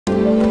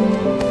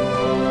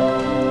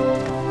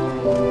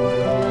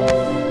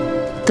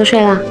都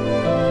睡了？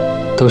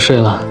都睡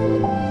了。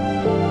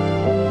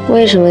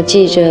为什么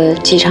记着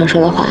机场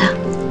说的话呀？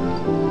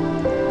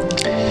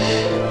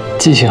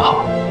记性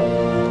好。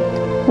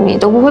你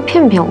都不会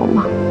骗骗我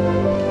吗？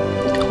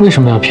为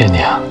什么要骗你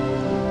啊？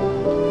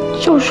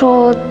就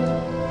说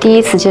第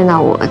一次见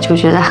到我就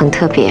觉得很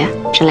特别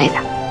之类的。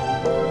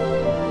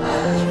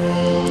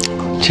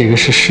这个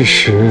是事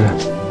实，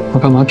我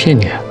干嘛骗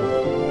你啊？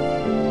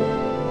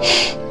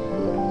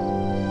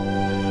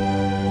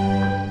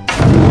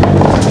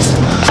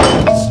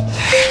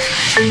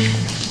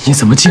你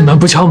怎么进门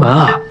不敲门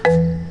啊？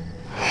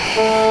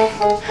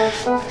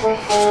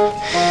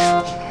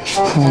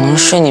我能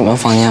睡你们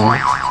房间吗？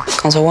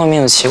刚才外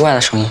面有奇怪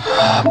的声音。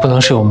不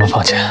能睡我们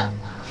房间。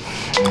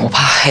我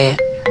怕黑。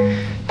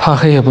怕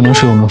黑也不能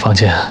睡我们房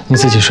间，你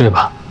自己睡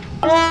吧。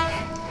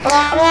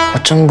我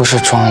真不是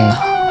装的。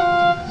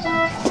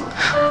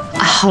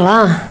好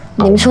了，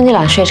你们兄弟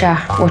俩睡这儿，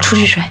我出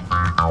去睡。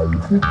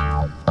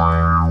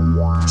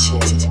谢谢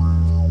姐姐。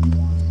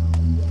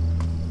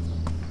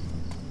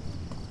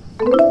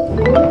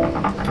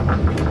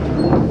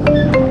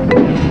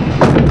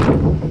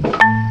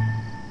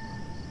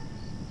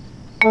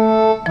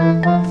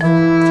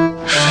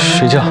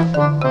睡觉。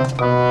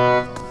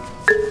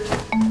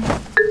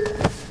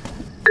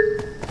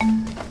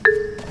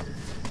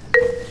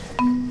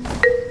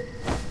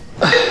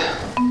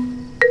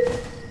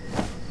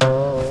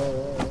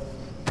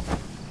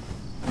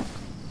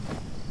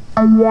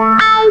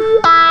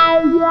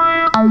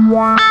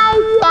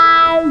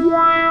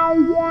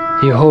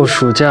以后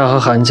暑假和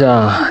寒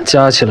假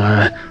加起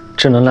来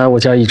只能来我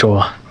家1周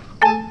啊。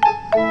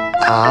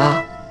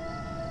啊？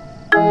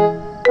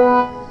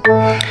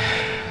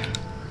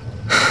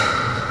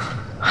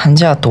寒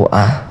假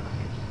短，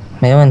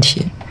没问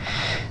题。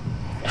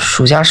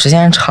暑假时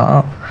间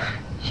长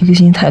，1个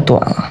星期太短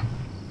了。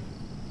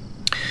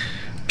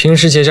平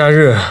时节假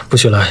日不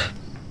许来。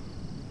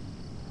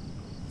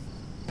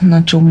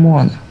那周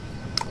末呢？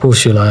不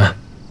许来。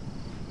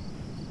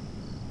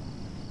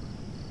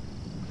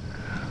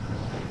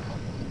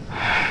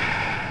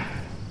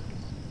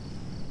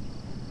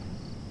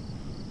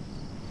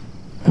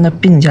那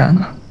病假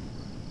呢？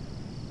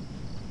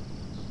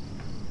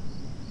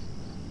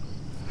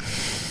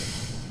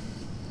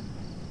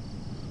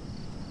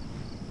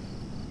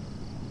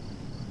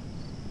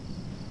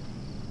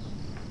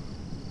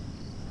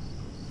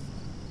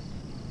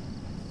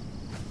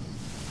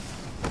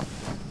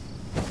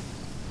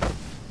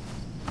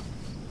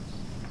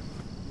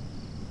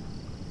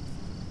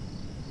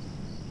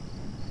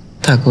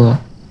大哥，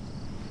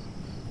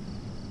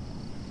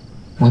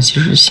我其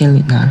实心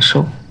里难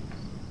受，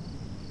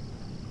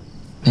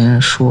没人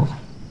说。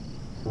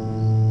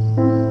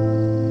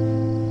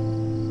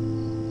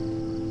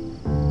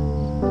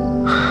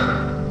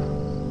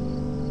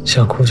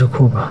想哭就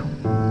哭吧。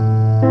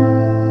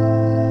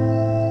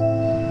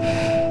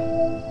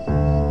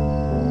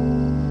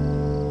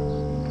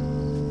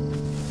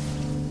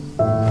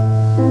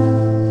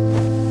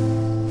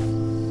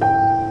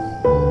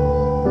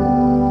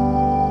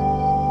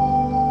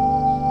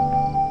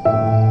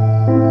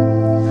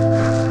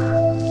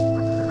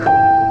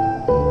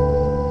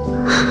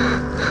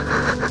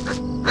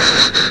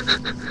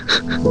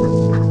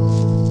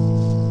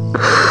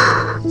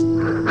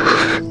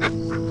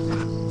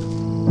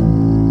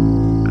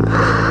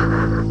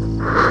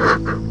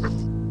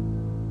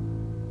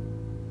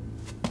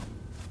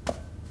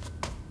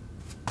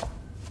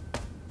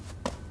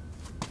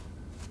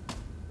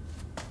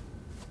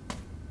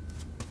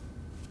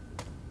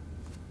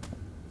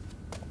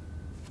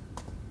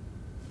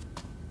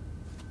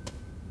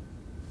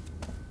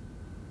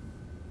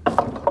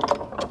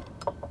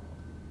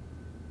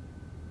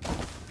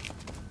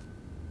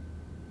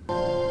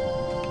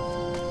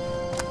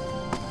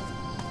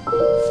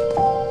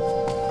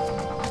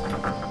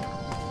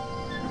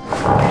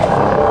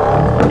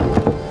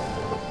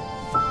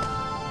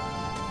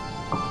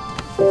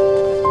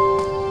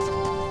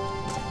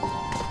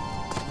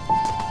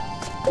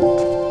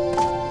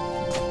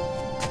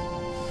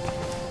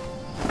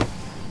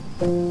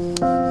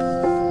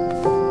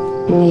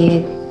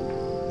你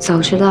早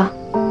知道？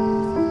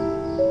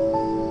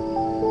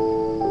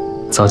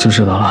早就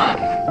知道了。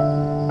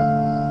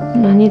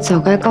那你早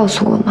该告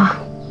诉我嘛。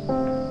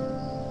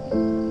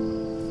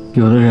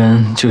有的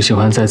人就喜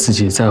欢在自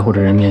己在乎的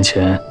人面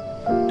前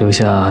留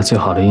下最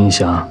好的印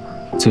象、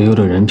最优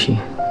的人品、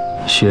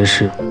学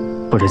识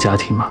或者家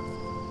庭嘛。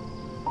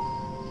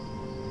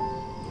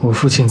我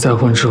父亲再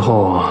婚之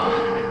后，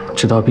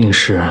直到病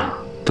逝，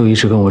都一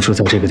直跟我住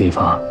在这个地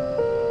方，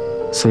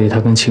所以他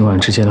跟秦婉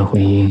之间的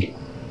婚姻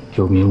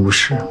有名无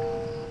实。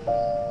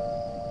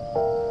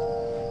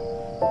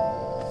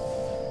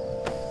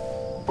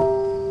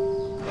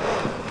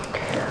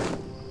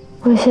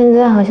我现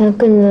在好像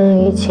更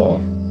能理解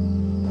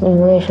你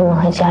为什么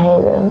和家里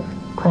人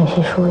关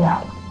系疏远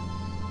了。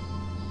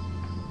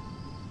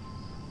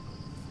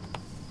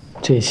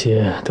这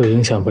些都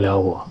影响不了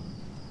我，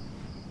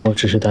我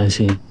只是担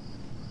心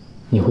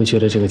你会觉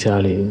得这个家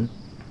里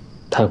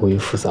太过于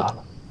复杂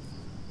了。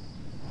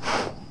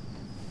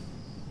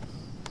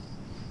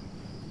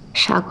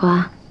傻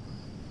瓜，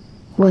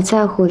我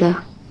在乎的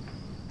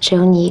只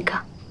有你一个。